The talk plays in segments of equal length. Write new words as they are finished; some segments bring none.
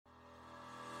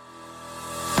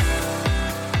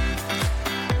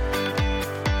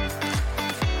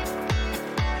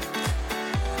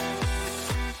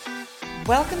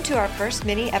Welcome to our first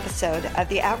mini episode of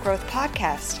the Outgrowth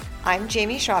Podcast. I'm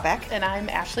Jamie Schrabeck. And I'm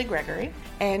Ashley Gregory.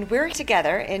 And we're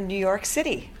together in New York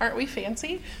City. Aren't we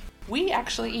fancy? We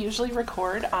actually usually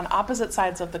record on opposite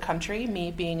sides of the country,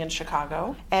 me being in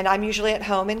Chicago. And I'm usually at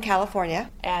home in California.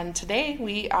 And today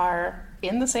we are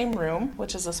in the same room,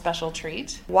 which is a special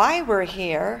treat. Why we're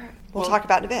here, we'll talk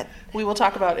about in a bit. We will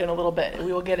talk about in a little bit.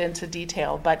 We will get into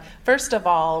detail. But first of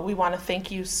all, we want to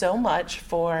thank you so much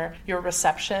for your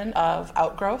reception of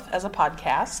Outgrowth as a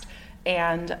podcast.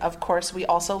 And of course, we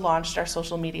also launched our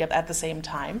social media at the same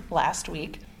time last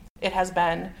week. It has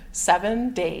been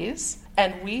 7 days,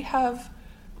 and we have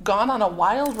gone on a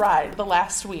wild ride the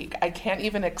last week. I can't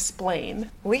even explain.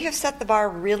 We have set the bar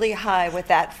really high with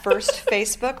that first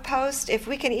Facebook post. If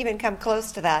we can even come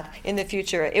close to that in the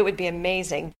future, it would be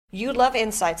amazing. You love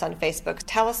insights on Facebook.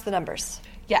 Tell us the numbers.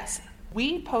 Yes.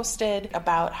 We posted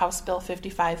about House Bill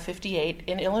 5558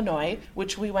 in Illinois,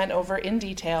 which we went over in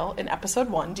detail in episode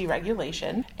 1,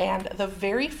 deregulation. And the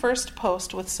very first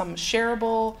post with some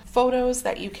shareable photos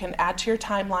that you can add to your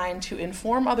timeline to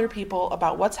inform other people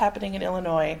about what's happening in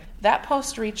Illinois, that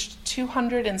post reached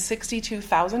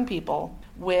 262,000 people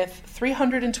with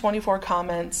 324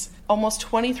 comments, almost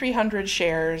 2,300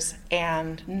 shares,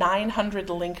 and 900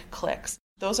 link clicks.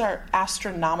 Those are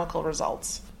astronomical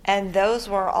results. And those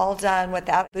were all done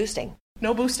without boosting.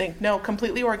 No boosting, no,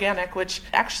 completely organic, which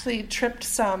actually tripped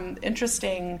some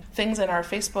interesting things in our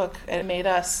Facebook. It made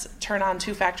us turn on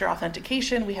two-factor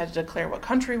authentication. We had to declare what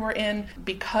country we're in.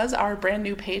 Because our brand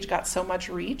new page got so much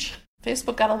reach,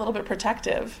 Facebook got a little bit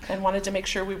protective and wanted to make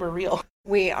sure we were real.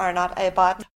 We are not a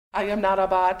bot. I am not a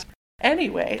bot.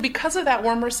 Anyway, because of that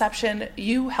warm reception,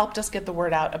 you helped us get the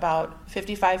word out about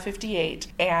 5558,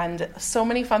 and so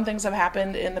many fun things have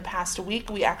happened in the past week.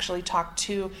 We actually talked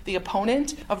to the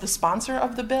opponent of the sponsor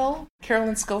of the bill.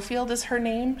 Carolyn Schofield is her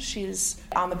name. She's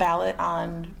on the ballot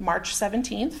on March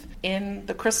 17th in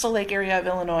the Crystal Lake area of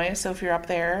Illinois, so if you're up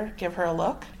there, give her a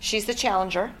look. She's the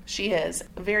challenger. She is.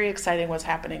 Very exciting what's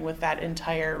happening with that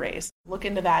entire race. Look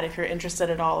into that if you're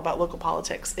interested at all about local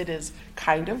politics. It is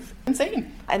kind of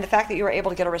insane. And the fact that you were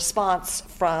able to get a response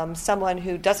from someone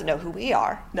who doesn't know who we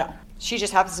are. No. She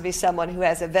just happens to be someone who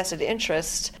has a vested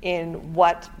interest in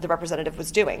what the representative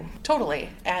was doing. Totally.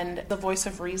 And the voice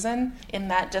of reason in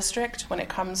that district when it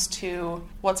comes to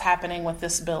what's happening with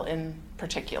this bill in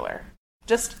particular.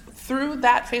 Just through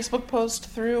that Facebook post,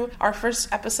 through our first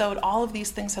episode, all of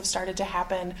these things have started to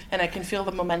happen, and I can feel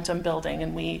the momentum building,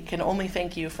 and we can only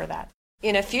thank you for that.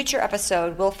 In a future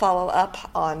episode, we'll follow up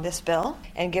on this bill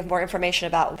and give more information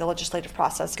about the legislative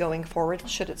process going forward,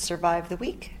 should it survive the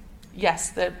week. Yes,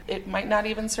 that it might not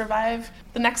even survive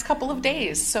the next couple of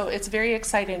days. So it's very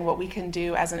exciting what we can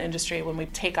do as an industry when we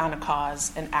take on a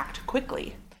cause and act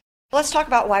quickly. Let's talk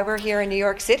about why we're here in New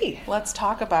York City. Let's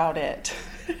talk about it.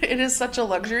 It is such a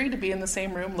luxury to be in the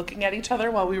same room looking at each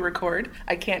other while we record.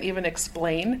 I can't even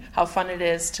explain how fun it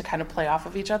is to kind of play off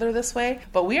of each other this way.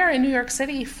 But we are in New York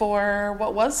City for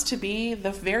what was to be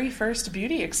the very first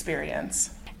beauty experience.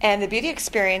 And the beauty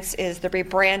experience is the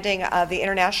rebranding of the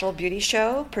International Beauty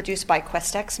Show produced by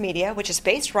Questex Media, which is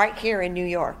based right here in New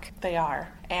York. They are.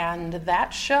 And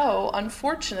that show,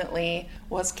 unfortunately,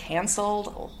 was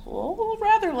canceled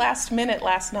rather last minute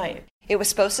last night. It was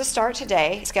supposed to start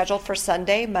today, scheduled for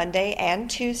Sunday, Monday, and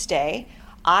Tuesday.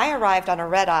 I arrived on a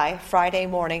red-eye Friday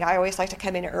morning. I always like to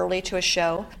come in early to a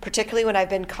show, particularly when I've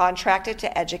been contracted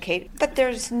to educate. But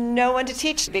there's no one to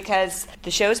teach because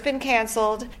the show's been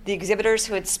canceled. The exhibitors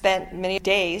who had spent many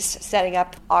days setting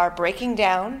up are breaking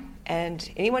down, and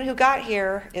anyone who got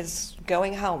here is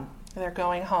going home. They're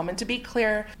going home. And to be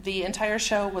clear, the entire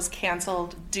show was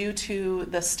canceled due to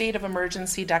the state of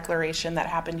emergency declaration that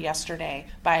happened yesterday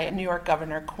by New York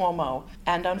Governor Cuomo.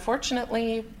 And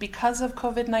unfortunately, because of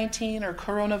COVID-19 or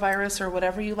coronavirus or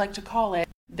whatever you like to call it,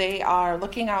 they are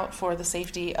looking out for the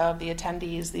safety of the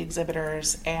attendees, the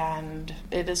exhibitors, and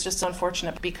it is just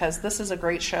unfortunate because this is a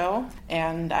great show,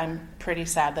 and I'm pretty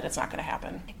sad that it's not going to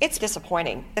happen. It's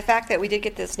disappointing. The fact that we did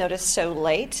get this notice so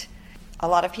late, a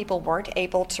lot of people weren't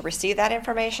able to receive that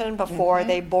information before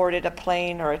they boarded a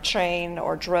plane or a train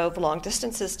or drove long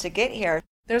distances to get here.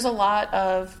 There's a lot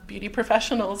of beauty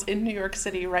professionals in New York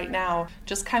City right now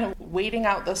just kind of waiting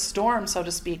out the storm, so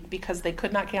to speak, because they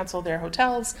could not cancel their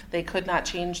hotels, they could not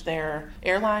change their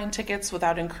airline tickets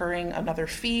without incurring another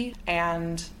fee,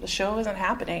 and the show isn't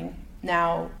happening.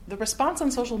 Now, the response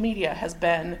on social media has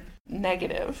been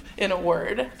negative, in a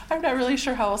word. I'm not really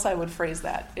sure how else I would phrase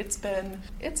that. It's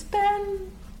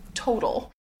been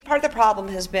total. Part of the problem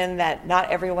has been that not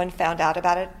everyone found out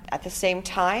about it at the same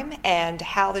time, and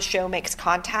how the show makes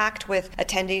contact with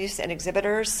attendees and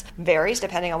exhibitors varies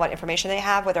depending on what information they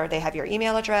have, whether they have your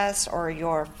email address or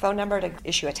your phone number to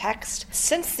issue a text.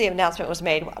 Since the announcement was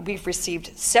made, we've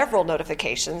received several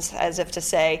notifications as if to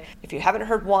say, if you haven't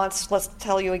heard once, let's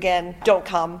tell you again, don't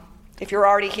come. If you're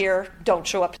already here, don't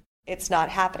show up. It's not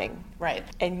happening. Right.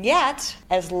 And yet,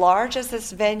 as large as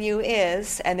this venue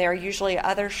is, and there are usually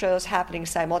other shows happening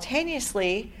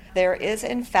simultaneously, there is,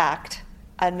 in fact,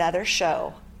 another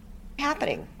show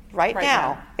happening right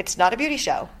now. It's not a beauty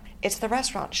show. It's the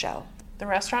restaurant show. The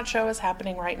restaurant show is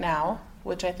happening right now,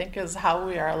 which I think is how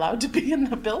we are allowed to be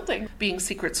in the building, being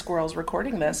secret squirrels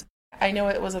recording this. I know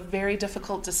it was a very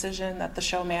difficult decision that the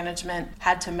show management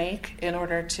had to make in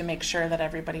order to make sure that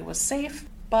everybody was safe.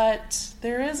 But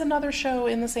there is another show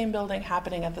in the same building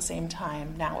happening at the same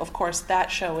time. Now, of course,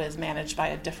 that show is managed by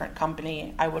a different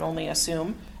company, I would only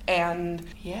assume. And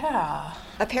yeah.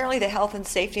 Apparently the health and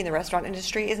safety in the restaurant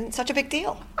industry isn't such a big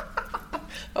deal.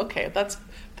 Okay, that's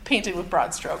painting with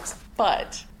broad strokes.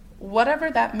 But whatever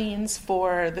that means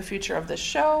for the future of the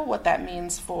show, what that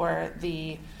means for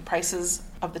the prices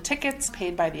of the tickets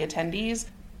paid by the attendees,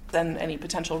 then any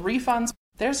potential refunds,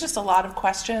 there's just a lot of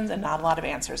questions and not a lot of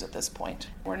answers at this point.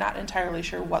 We're not entirely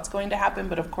sure what's going to happen,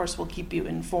 but of course we'll keep you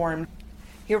informed.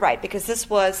 You're right, because this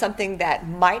was something that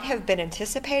might have been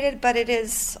anticipated, but it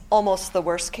is almost the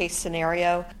worst case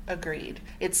scenario. Agreed.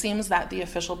 It seems that the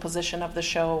official position of the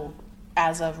show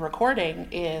as of recording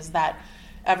is that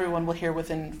everyone will hear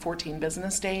within 14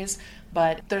 business days,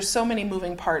 but there's so many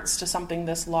moving parts to something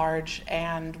this large,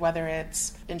 and whether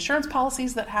it's insurance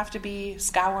policies that have to be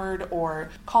scoured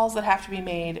or calls that have to be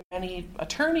made, any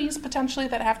attorneys potentially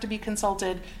that have to be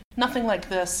consulted, nothing like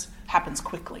this happens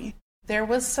quickly. There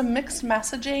was some mixed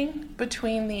messaging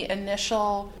between the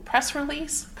initial press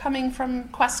release coming from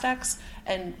QuestX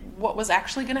and what was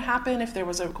actually going to happen, if there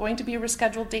was going to be a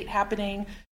rescheduled date happening.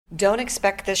 Don't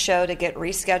expect this show to get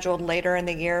rescheduled later in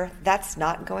the year. That's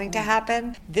not going to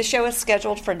happen. This show is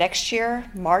scheduled for next year,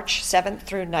 March 7th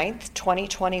through 9th,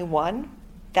 2021.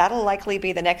 That'll likely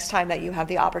be the next time that you have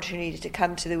the opportunity to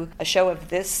come to a show of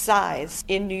this size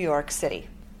in New York City.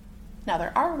 Now,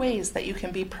 there are ways that you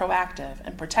can be proactive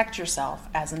and protect yourself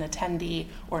as an attendee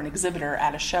or an exhibitor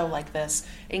at a show like this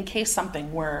in case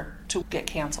something were to get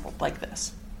canceled like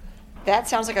this. That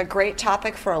sounds like a great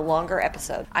topic for a longer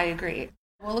episode. I agree.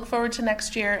 We'll look forward to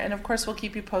next year, and of course we'll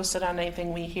keep you posted on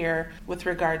anything we hear with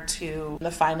regard to the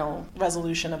final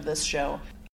resolution of this show.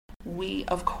 We,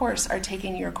 of course, are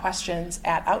taking your questions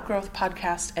at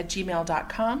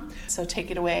outgrowthpodcast@gmail.com. So take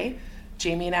it away,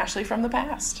 Jamie and Ashley from the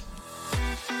past.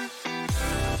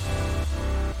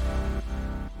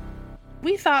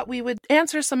 We thought we would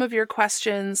answer some of your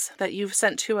questions that you've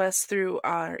sent to us through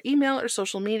our email or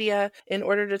social media in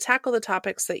order to tackle the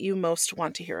topics that you most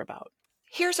want to hear about.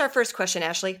 Here's our first question,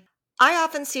 Ashley. I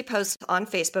often see posts on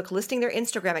Facebook listing their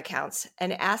Instagram accounts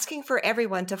and asking for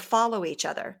everyone to follow each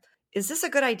other. Is this a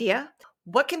good idea?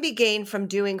 What can be gained from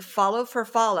doing follow for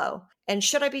follow? And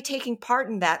should I be taking part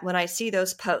in that when I see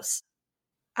those posts?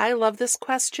 I love this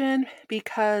question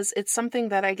because it's something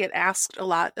that I get asked a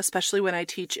lot, especially when I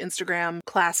teach Instagram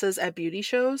classes at beauty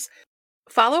shows.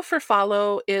 Follow for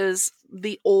follow is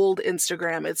the old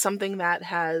Instagram. It's something that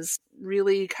has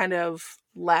really kind of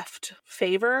left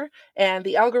favor, and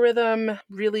the algorithm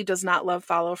really does not love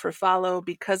follow for follow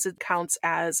because it counts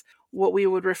as what we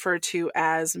would refer to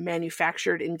as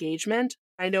manufactured engagement.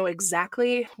 I know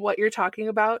exactly what you're talking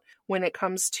about when it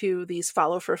comes to these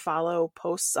follow for follow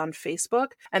posts on Facebook,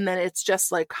 and then it's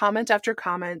just like comment after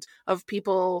comment of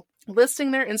people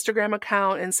listing their Instagram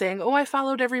account and saying, oh, I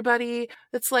followed everybody.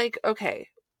 It's like, okay,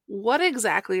 what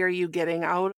exactly are you getting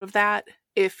out of that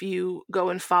if you go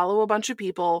and follow a bunch of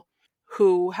people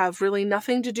who have really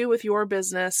nothing to do with your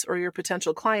business or your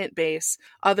potential client base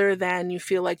other than you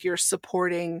feel like you're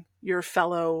supporting your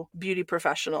fellow beauty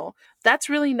professional? That's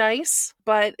really nice,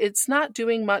 but it's not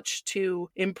doing much to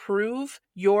improve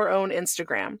your own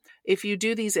Instagram. If you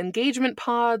do these engagement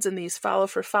pods and these follow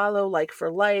for follow, like for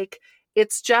like,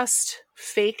 it's just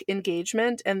fake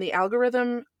engagement, and the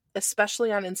algorithm,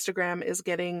 especially on Instagram, is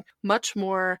getting much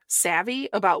more savvy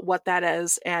about what that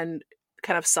is and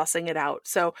kind of sussing it out.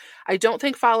 So I don't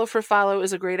think follow for follow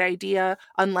is a great idea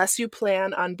unless you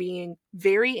plan on being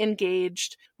very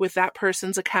engaged with that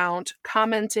person's account,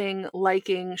 commenting,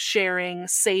 liking, sharing,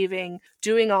 saving,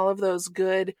 doing all of those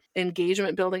good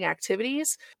engagement building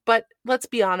activities. But let's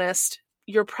be honest,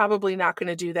 you're probably not going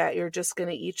to do that. You're just going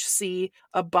to each see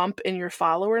a bump in your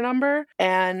follower number.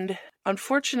 And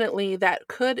unfortunately, that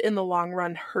could in the long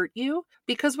run hurt you,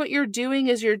 because what you're doing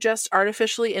is you're just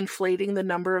artificially inflating the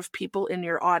number of people in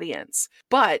your audience.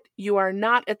 But you are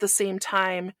not at the same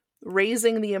time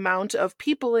raising the amount of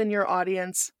people in your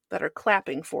audience that are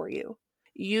clapping for you.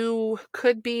 You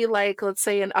could be like, let's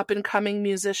say, an up-and-coming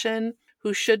musician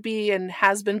who should be and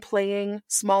has been playing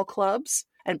small clubs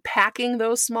and packing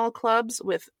those small clubs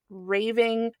with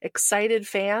raving, excited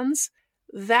fans.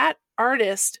 That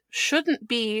artist shouldn't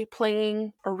be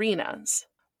playing arenas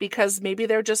because maybe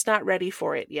they're just not ready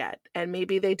for it yet. And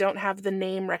maybe they don't have the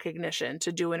name recognition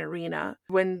to do an arena.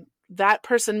 When that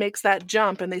person makes that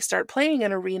jump and they start playing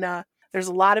an arena, there's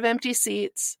a lot of empty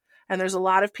seats and there's a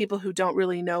lot of people who don't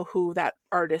really know who that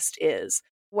artist is.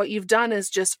 What you've done is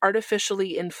just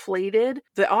artificially inflated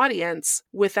the audience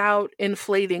without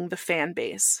inflating the fan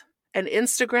base. And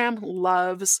Instagram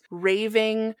loves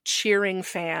raving, cheering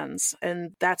fans,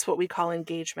 and that's what we call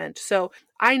engagement. So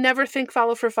I never think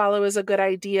follow for follow is a good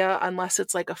idea unless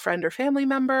it's like a friend or family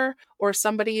member or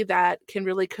somebody that can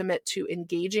really commit to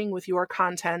engaging with your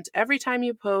content every time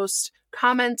you post,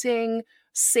 commenting,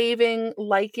 saving,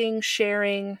 liking,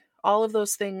 sharing. All of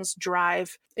those things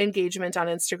drive engagement on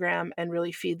Instagram and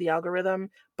really feed the algorithm.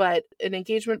 But an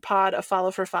engagement pod, a follow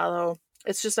for follow,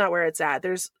 it's just not where it's at.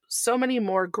 There's so many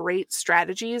more great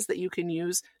strategies that you can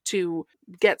use to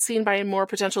get seen by more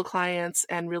potential clients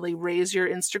and really raise your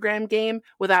Instagram game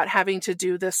without having to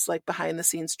do this like behind the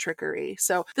scenes trickery.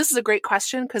 So this is a great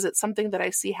question because it's something that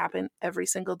I see happen every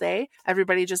single day.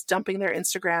 Everybody just dumping their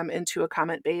Instagram into a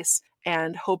comment base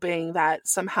and hoping that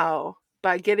somehow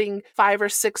by getting 5 or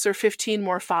 6 or 15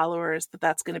 more followers,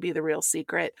 that's going to be the real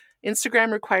secret.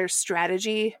 Instagram requires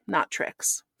strategy, not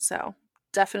tricks. So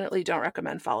definitely don't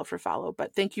recommend follow for follow,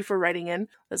 but thank you for writing in.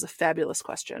 That's a fabulous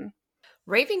question.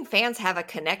 Raving fans have a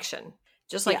connection,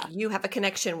 just like you have a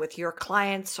connection with your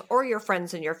clients or your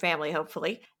friends and your family,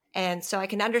 hopefully. And so I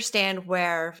can understand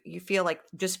where you feel like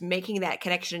just making that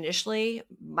connection initially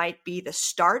might be the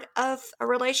start of a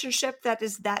relationship that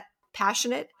is that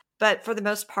passionate. But for the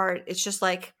most part, it's just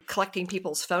like collecting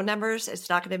people's phone numbers.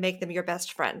 It's not going to make them your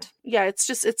best friend. Yeah,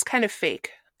 it's kind of fake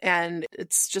and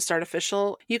it's just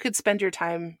artificial. You could spend your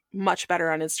time much better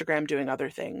on Instagram doing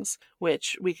other things,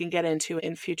 which we can get into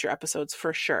in future episodes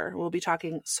for sure. We'll be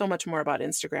talking so much more about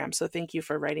Instagram. So thank you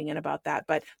for writing in about that.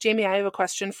 But Jamie, I have a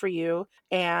question for you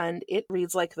and it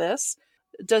reads like this.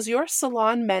 Does your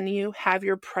salon menu have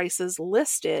your prices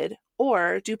listed?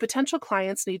 Or do potential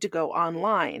clients need to go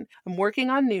online? I'm working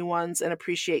on new ones and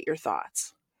appreciate your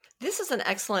thoughts. This is an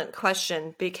excellent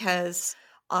question because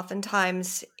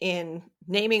oftentimes in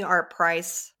naming our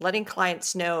price, letting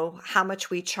clients know how much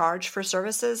we charge for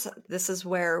services, this is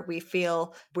where we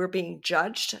feel we're being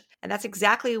judged. And that's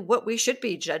exactly what we should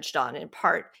be judged on in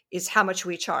part, is how much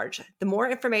we charge. The more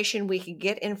information we can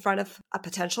get in front of a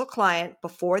potential client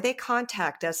before they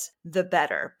contact us, the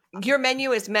better. Your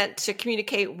menu is meant to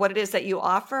communicate what it is that you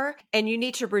offer, and you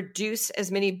need to reduce as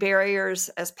many barriers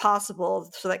as possible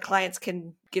so that clients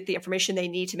can get the information they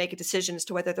need to make a decision as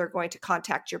to whether they're going to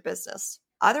contact your business.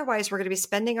 Otherwise, we're going to be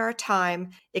spending our time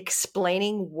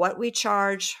explaining what we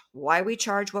charge, why we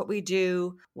charge what we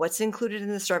do, what's included in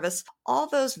the service, all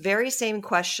those very same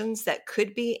questions that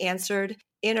could be answered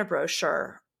in a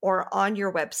brochure or on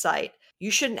your website.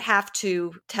 You shouldn't have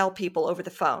to tell people over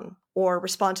the phone or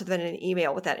respond to them in an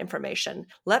email with that information.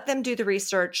 Let them do the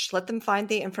research, let them find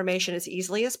the information as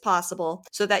easily as possible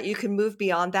so that you can move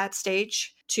beyond that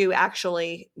stage to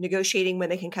actually negotiating when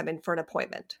they can come in for an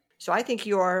appointment. So I think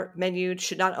your menu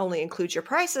should not only include your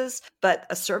prices, but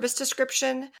a service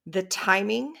description, the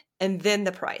timing, and then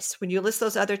the price. When you list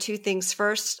those other two things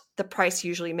first, the price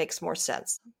usually makes more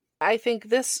sense. I think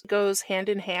this goes hand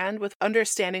in hand with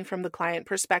understanding from the client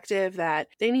perspective that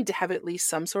they need to have at least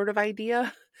some sort of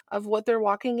idea of what they're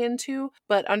walking into,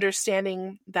 but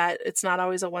understanding that it's not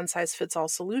always a one-size-fits-all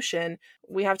solution.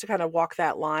 We have to kind of walk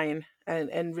that line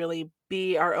and really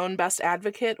be our own best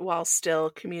advocate while still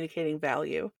communicating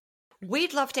value.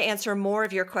 We'd love to answer more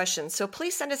of your questions, so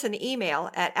please send us an email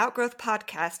at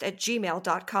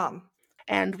outgrowthpodcast@gmail.com.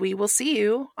 And we will see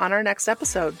you on our next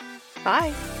episode.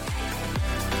 Bye.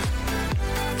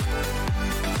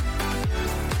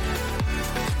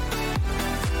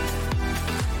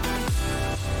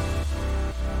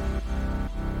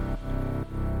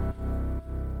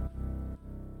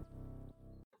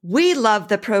 We love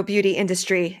the pro beauty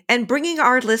industry and bringing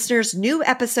our listeners new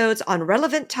episodes on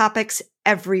relevant topics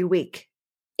every week.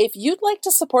 If you'd like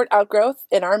to support Outgrowth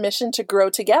in our mission to grow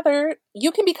together,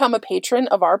 you can become a patron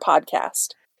of our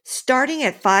podcast. Starting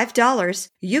at $5,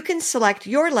 you can select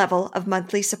your level of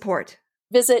monthly support.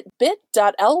 Visit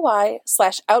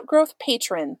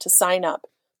bit.ly/outgrowthpatron to sign up.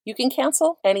 You can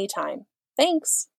cancel anytime. Thanks.